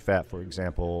potatoes make you fat, for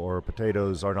example, or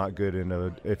potatoes are not good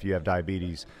if you have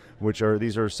diabetes,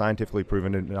 these are scientifically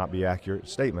proven to not be accurate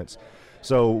statements.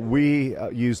 So we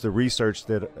use the research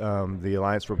that the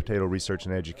Alliance for Potato Research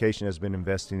and Education has been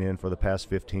investing in for the past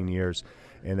 15 years,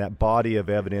 and that body of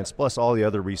evidence, plus all the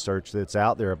other research that's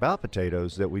out there about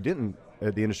potatoes that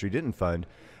the industry didn't fund,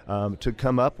 to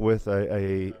come up with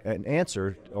an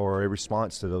answer or a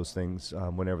response to those things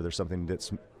whenever there's something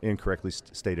that's incorrectly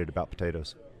stated about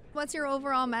potatoes. What's your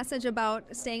overall message about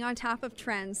staying on top of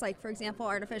trends, like, for example,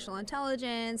 artificial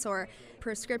intelligence or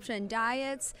prescription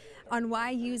diets, on why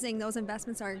using those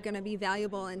investments are going to be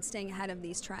valuable in staying ahead of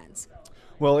these trends?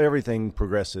 Well, everything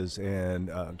progresses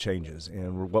and changes,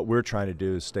 and what we're trying to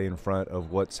do is stay in front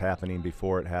of what's happening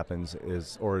before it happens,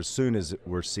 or as soon as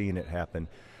we're seeing it happen.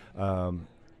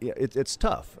 It's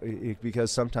tough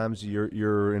because sometimes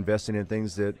you're investing in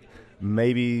things that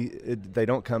maybe they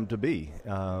don't come to be.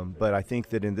 But I think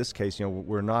that in this case,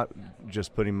 we're not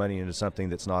just putting money into something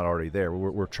that's not already there.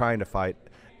 We're trying to fight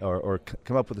or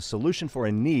come up with a solution for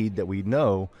a need that we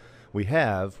know we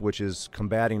have, which is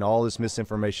combating all this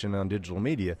misinformation on digital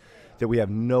media that we have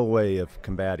no way of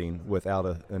combating without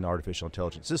an artificial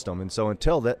intelligence system. And so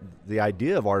until the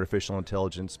idea of artificial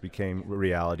intelligence became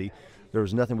reality, there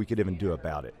was nothing we could even do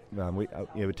about it.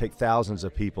 It would take thousands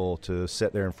of people to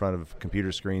sit there in front of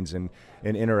computer screens and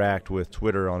interact with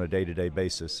Twitter on a day-to-day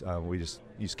basis. You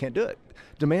just can't do it.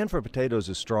 Demand for potatoes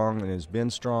is strong and has been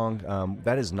strong.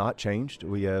 That has not changed.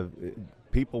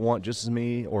 People want just as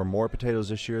many or more potatoes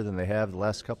this year than they have the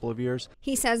last couple of years.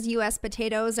 He says U.S.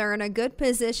 potatoes are in a good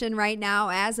position right now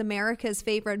as America's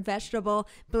favorite vegetable.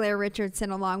 Blair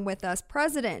Richardson, along with us,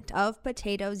 president of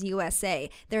Potatoes USA.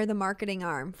 They're the marketing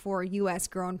arm for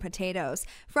U.S.-grown potatoes.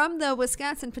 From the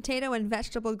Wisconsin Potato and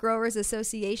Vegetable Growers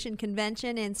Association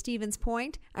Convention in Stevens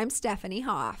Point, I'm Stephanie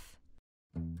Hoff.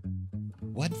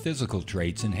 What physical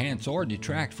traits enhance or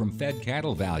detract from fed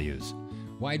cattle values?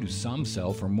 Why do some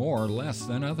sell for more or less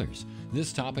than others?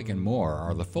 This topic and more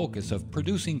are the focus of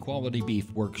Producing Quality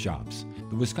Beef workshops.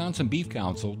 The Wisconsin Beef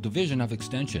Council, Division of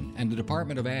Extension, and the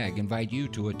Department of Ag invite you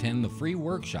to attend the free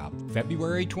workshop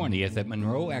February 20th at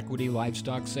Monroe Equity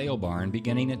Livestock Sale Barn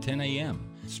beginning at 10 a.m.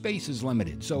 Space is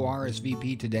limited, so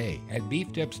RSVP today at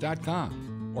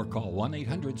beeftips.com or call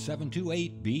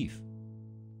 1-800-728-BEEF.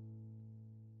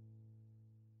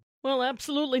 Well,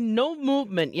 absolutely no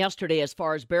movement yesterday as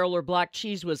far as barrel or block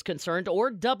cheese was concerned, or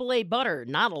double-A butter.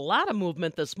 Not a lot of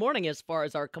movement this morning as far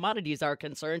as our commodities are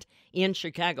concerned in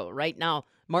Chicago. Right now,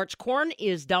 March corn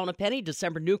is down a penny.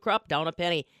 December new crop down a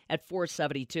penny at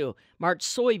 $4.72. March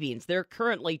soybeans, they're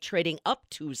currently trading up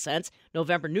 2 cents.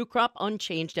 November new crop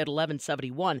unchanged at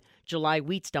 $11.71. July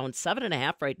wheat's down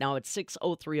 7.5 right now at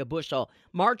 $6.03 a bushel.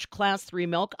 March class 3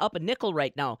 milk up a nickel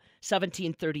right now,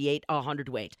 $17.38 a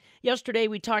hundredweight. Yesterday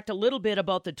we talked a little bit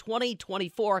about the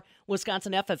 2024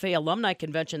 Wisconsin FFA Alumni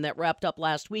Convention that wrapped up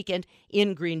last weekend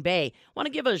in Green Bay. Want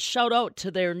to give a shout out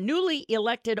to their newly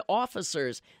elected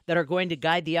officers that are going to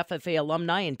guide the FFA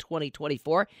alumni in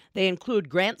 2024. They include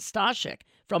Grant Stashik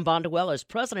from Bonduel as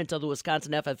president of the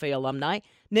Wisconsin FFA alumni,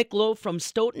 Nick Lowe from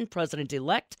Stoughton,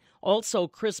 president-elect. Also,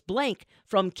 Chris Blank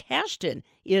from Cashton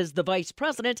is the vice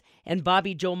president, and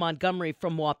Bobby Joe Montgomery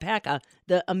from Wapaka,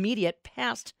 the immediate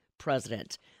past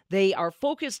president. They are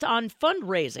focused on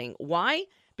fundraising. Why?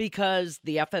 Because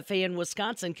the FFA in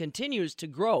Wisconsin continues to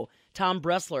grow. Tom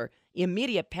Bressler,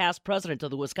 immediate past president of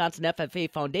the Wisconsin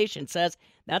FFA Foundation, says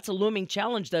that's a looming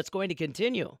challenge that's going to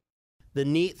continue. The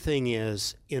neat thing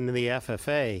is, in the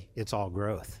FFA, it's all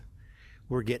growth.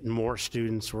 We're getting more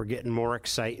students, we're getting more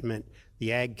excitement,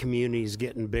 the ag community is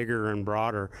getting bigger and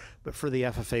broader. But for the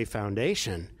FFA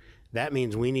Foundation, that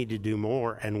means we need to do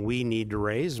more and we need to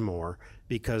raise more,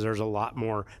 because there's a lot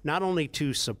more, not only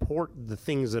to support the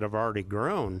things that have already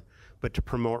grown, but to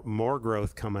promote more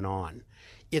growth coming on.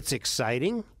 It's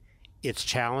exciting, it's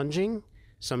challenging,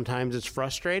 sometimes it's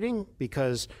frustrating,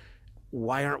 because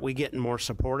why aren't we getting more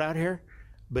support out here?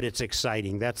 But it's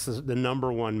exciting. That's the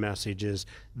number one message, is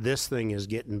this thing is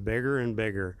getting bigger and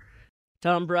bigger.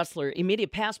 Tom Bressler,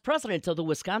 immediate past president of the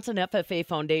Wisconsin FFA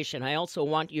Foundation. I also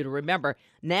want you to remember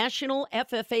National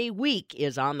FFA Week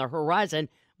is on the horizon.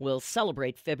 We'll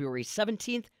celebrate February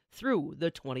 17th through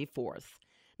the 24th.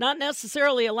 Not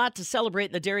necessarily a lot to celebrate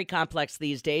in the dairy complex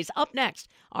these days. Up next,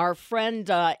 our friend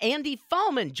Andy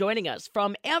Faulman joining us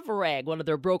from Everag, one of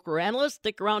their broker analysts.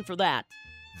 Stick around for that.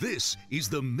 This is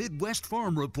the Midwest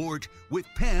Farm Report with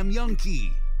Pam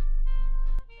Youngkey.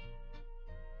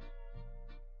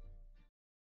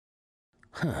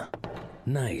 Huh.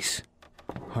 Nice.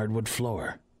 Hardwood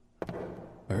floor.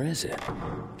 Or is it?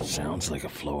 Sounds like a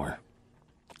floor.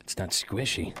 It's not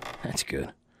squishy. That's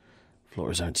good.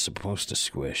 Floors aren't supposed to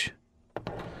squish.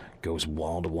 Goes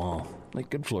wall to wall,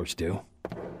 like good floors do.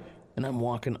 And I'm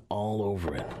walking all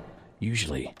over it.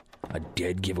 Usually a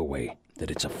dead giveaway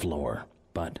that it's a floor.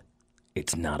 But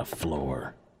it's not a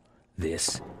floor.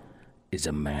 This is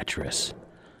a mattress.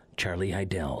 Charlie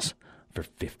Heidel's for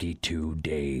 52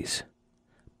 days.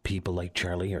 People like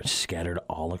Charlie are scattered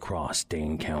all across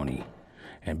Dane County.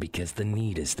 And because the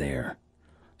need is there,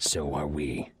 so are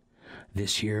we.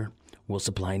 This year, we'll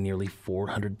supply nearly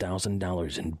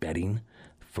 $400,000 in bedding,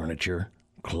 furniture,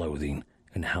 clothing,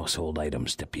 and household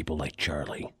items to people like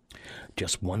Charlie.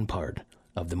 Just one part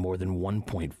of the more than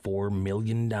 $1.4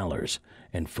 million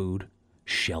in food,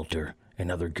 shelter, and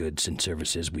other goods and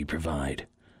services we provide.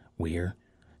 We're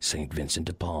St. Vincent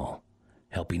de Paul,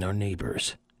 helping our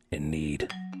neighbors in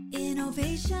need.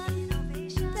 Innovation,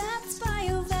 that's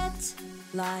BioVet.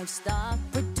 Livestock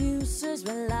producers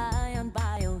rely on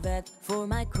BioVet for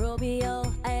microbial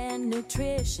and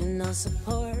nutritional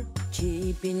support,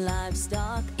 keeping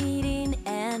livestock eating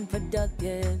and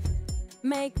productive.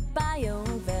 Make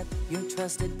BioVet your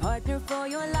trusted partner for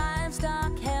your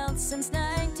livestock health since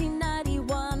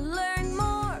 1991. Learn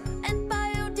more at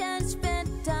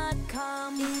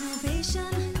biodancevet.com. Innovation,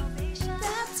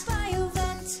 that's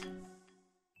BioVet.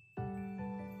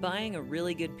 Buying a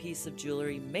really good piece of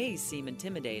jewelry may seem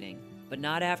intimidating, but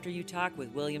not after you talk with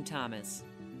William Thomas.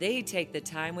 They take the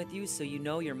time with you so you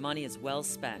know your money is well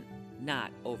spent,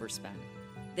 not overspent.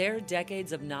 Their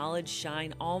decades of knowledge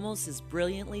shine almost as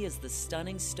brilliantly as the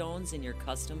stunning stones in your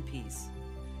custom piece.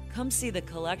 Come see the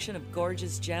collection of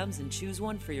gorgeous gems and choose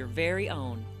one for your very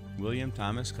own. William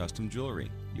Thomas Custom Jewelry.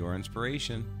 Your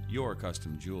inspiration, your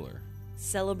custom jeweler.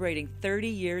 Celebrating 30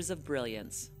 years of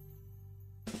brilliance.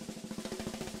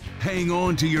 Hang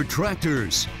on to your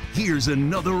tractors. Here's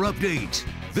another update.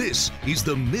 This is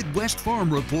the Midwest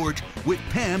Farm Report with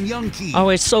Pam Youngkey.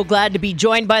 Always so glad to be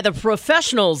joined by the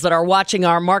professionals that are watching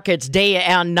our markets day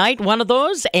and night. One of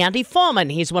those, Andy Faulman.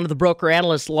 He's one of the broker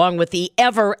analysts along with the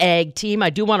Ever Ag team. I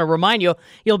do want to remind you,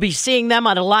 you'll be seeing them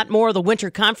at a lot more of the winter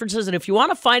conferences. And if you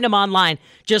want to find them online,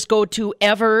 just go to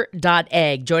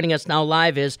ever.ag. Joining us now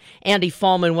live is Andy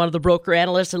Faulman, one of the broker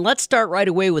analysts. And let's start right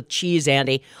away with cheese,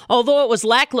 Andy. Although it was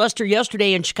lackluster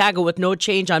yesterday in Chicago with no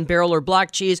change on barrel or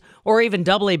block cheese, or even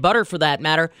double A butter for that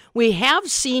matter, we have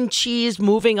seen cheese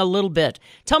moving a little bit.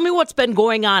 Tell me what's been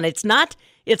going on. It's not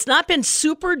been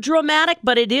super dramatic,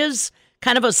 but it is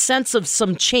kind of a sense of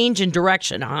some change in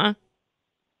direction, huh?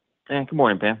 Yeah, good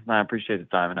morning, Pam. I appreciate the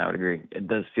time, and I would agree. It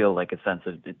does feel like a sense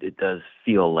of, it does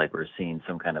feel like we're seeing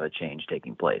some kind of a change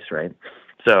taking place, right?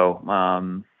 So,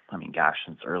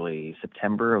 since early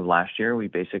September of last year, we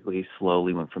basically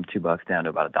slowly went from $2 down to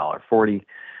about $1.40.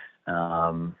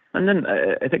 And then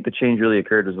I think the change really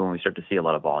occurred was when we start to see a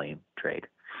lot of volume trade.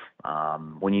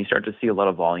 When you start to see a lot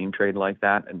of volume trade like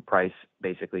that and price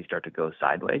basically start to go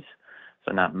sideways,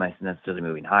 so not necessarily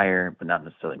moving higher, but not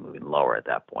necessarily moving lower at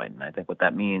that point. And I think what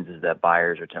that means is that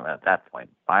buyers are telling us,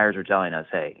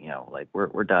 hey,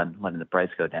 we're done letting the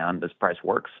price go down. This price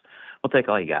works. We'll take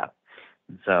all you got.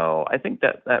 So I think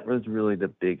that was really the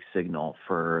big signal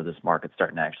for this market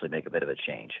starting to actually make a bit of a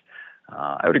change.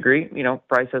 I would agree,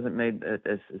 price hasn't made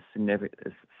as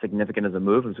significant as a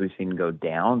move as we've seen go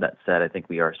down. That said, I think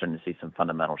we are starting to see some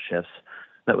fundamental shifts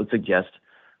that would suggest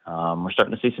we're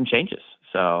starting to see some changes.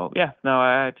 So,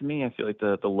 to me, I feel like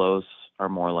the lows are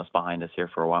more or less behind us here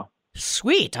for a while.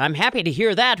 Sweet. I'm happy to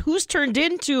hear that. Who's turned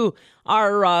into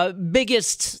our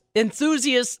biggest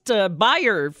enthusiast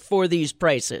buyer for these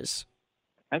prices?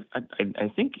 I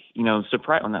think, not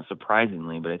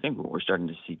surprisingly, but I think what we're starting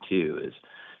to see too is,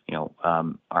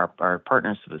 our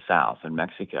partners to the south in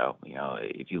Mexico,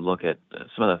 if you look at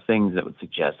some of the things that would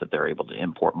suggest that they're able to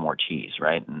import more cheese,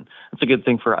 right? And that's a good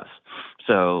thing for us.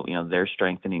 So, they're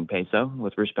strengthening peso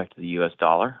with respect to the U.S.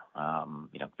 dollar.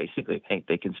 Basically, hey,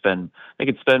 they can spend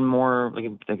more of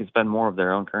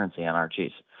their own currency on our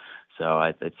cheese. So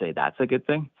I'd say that's a good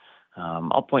thing.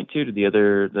 I'll point to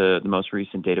the most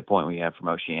recent data point we have from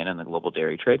Oceania and the global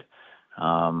dairy trade.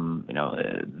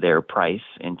 Their price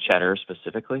in cheddar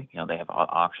specifically, they have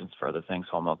auctions for other things,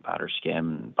 whole milk powder,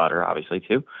 skim, butter, obviously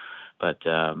too. But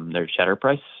their cheddar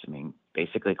price,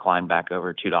 basically climbed back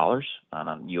over $2 on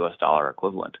a U.S. dollar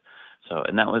equivalent. So,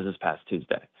 and that was this past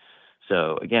Tuesday.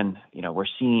 So again, we're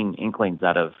seeing inklings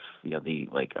out of,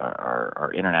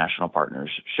 our international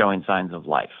partners showing signs of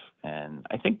life. And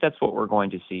I think that's what we're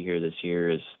going to see here this year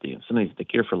is some of the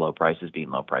cure for low prices being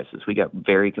low prices. We got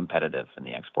very competitive in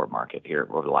the export market here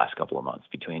over the last couple of months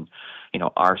between,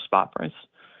 our spot price,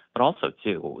 but also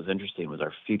too, what was interesting was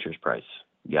our futures price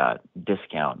got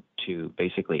discount to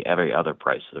basically every other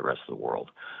price of the rest of the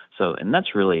world. So, and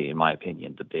that's really, in my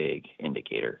opinion, the big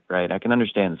indicator, right? I can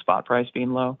understand the spot price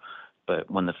being low,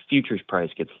 but when the futures price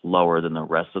gets lower than the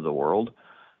rest of the world,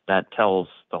 that tells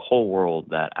the whole world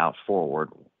that out forward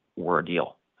we're a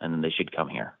deal, and they should come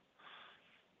here.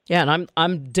 Yeah, and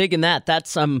I'm digging that. That's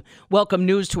some welcome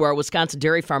news to our Wisconsin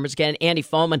dairy farmers. Again, Andy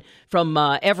Faulman from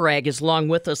Everag is along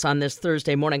with us on this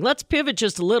Thursday morning. Let's pivot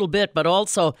just a little bit, but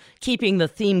also keeping the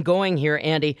theme going here,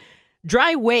 Andy.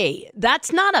 Dry whey,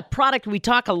 that's not a product we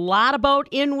talk a lot about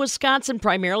in Wisconsin,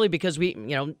 primarily because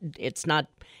it's not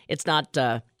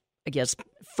I guess,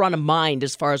 front of mind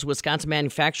as far as Wisconsin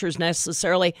manufacturers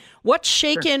necessarily. What's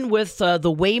shaken with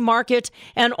the whey market?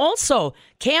 And also,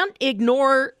 can't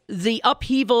ignore the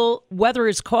upheaval weather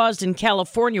has caused in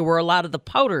California where a lot of the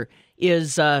powder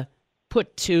is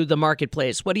put to the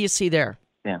marketplace. What do you see there?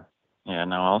 Yeah,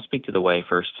 no, I'll speak to the whey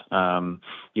first.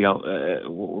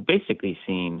 We're basically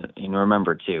seeing,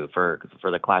 remember too, for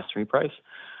the Class 3 price,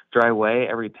 dry whey,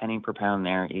 every penny per pound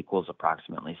there equals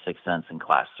approximately 6 cents in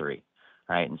Class 3.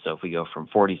 Right, and so if we go from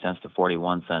 40 cents to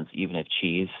 41 cents, even if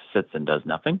cheese sits and does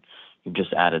nothing, you've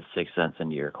just added 6 cents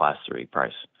into your Class 3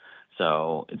 price.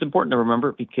 So it's important to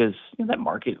remember because that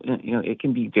market, it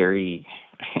can be very,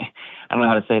 I don't know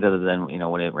how to say it other than,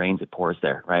 when it rains, it pours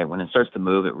there, right? When it starts to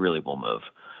move, it really will move.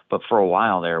 But for a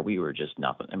while there, we were just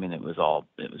nothing. I mean, it was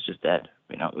just dead.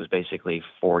 It was basically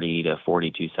 40 to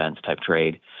 42 cents type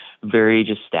trade, very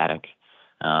just static.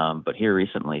 But here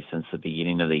recently, since the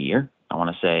beginning of the year, I want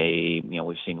to say,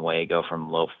 we've seen whey go from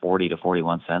low 40 to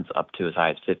 41 cents up to as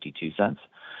high as 52 cents.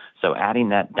 So adding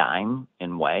that dime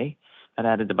in whey, that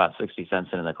added about 60 cents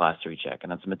into the Class 3 check,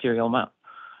 and that's a material amount.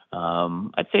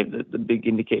 I'd say the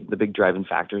big driving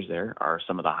factors there are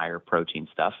some of the higher protein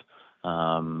stuff.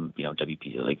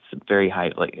 WP, like some very high,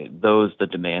 the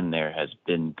demand there has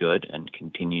been good and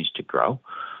continues to grow.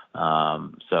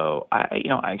 So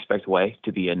I expect whey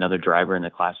to be another driver in the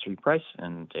Class 3 price,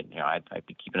 and I'd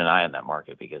be keeping an eye on that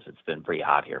market because it's been pretty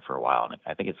hot here for a while, and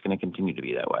I think it's going to continue to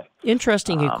be that way.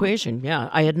 Interesting equation. Yeah,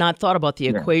 I had not thought about the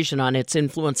equation on its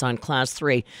influence on Class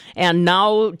 3. And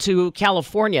now to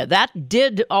California, that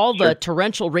did all the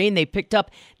torrential rain they picked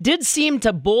up did seem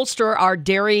to bolster our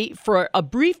dairy for a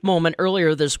brief moment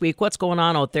earlier this week. What's going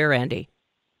on out there, Andy?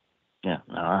 Yeah,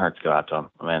 our hearts go out to them.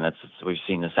 I mean, we've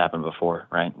seen this happen before,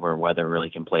 right? Where weather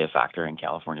really can play a factor in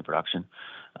California production.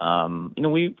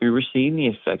 We were seeing the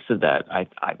effects of that. I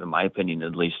in my opinion,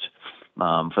 at least,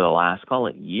 for the last, call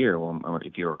it, year.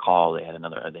 If you recall, they had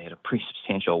a pretty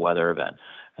substantial weather event,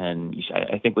 and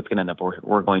I think what's going to end up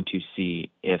we're going to see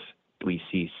if we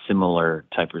see similar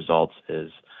type results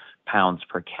is pounds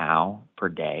per cow per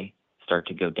day start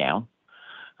to go down.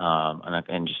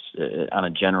 And just on a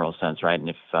general sense, right? And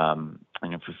if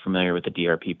you're familiar with the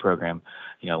DRP program,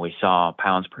 we saw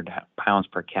pounds per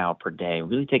cow per day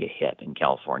really take a hit in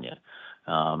California,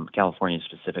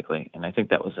 specifically, and I think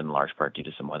that was in large part due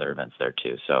to some weather events there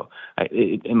too. So,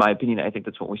 in my opinion, I think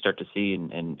that's what we start to see,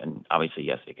 and obviously,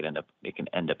 yes, it can end up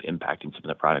impacting some of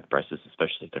the product prices,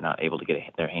 especially if they're not able to get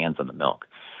their hands on the milk,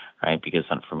 right? Because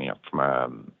from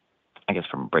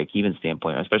a break-even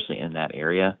standpoint, especially in that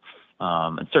area.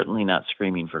 And certainly not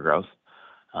screaming for growth.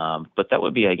 But that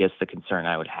would be, I guess, the concern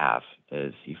I would have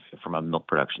is from a milk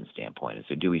production standpoint. Is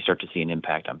do we start to see an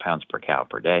impact on pounds per cow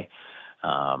per day?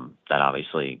 That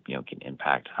obviously, can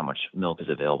impact how much milk is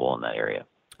available in that area.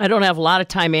 I don't have a lot of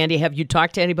time, Andy. Have you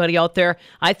talked to anybody out there?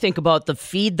 I think about the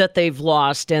feed that they've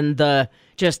lost and the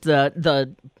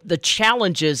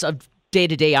challenges of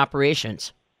day-to-day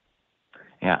operations.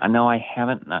 Yeah, I know I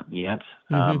haven't, not yet.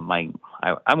 Mm-hmm.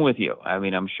 I'm with you. I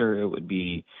mean, I'm sure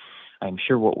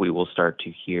what we will start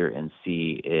to hear and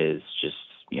see is just,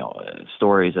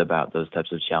 stories about those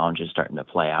types of challenges starting to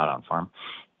play out on farm.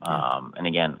 And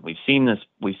again, we've seen this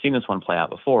one play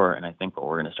out before, and I think what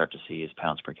we're going to start to see is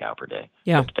pounds per cow per day.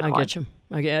 Yeah, I get you.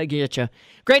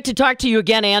 Great to talk to you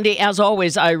again, Andy. As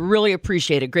always, I really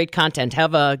appreciate it. Great content.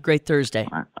 Have a great Thursday.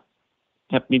 All right.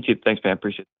 Yep, me too. Thanks, man.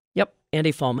 Appreciate it. Yep,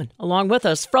 Andy Faulman, along with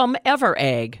us from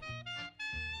Everag.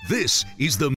 This is the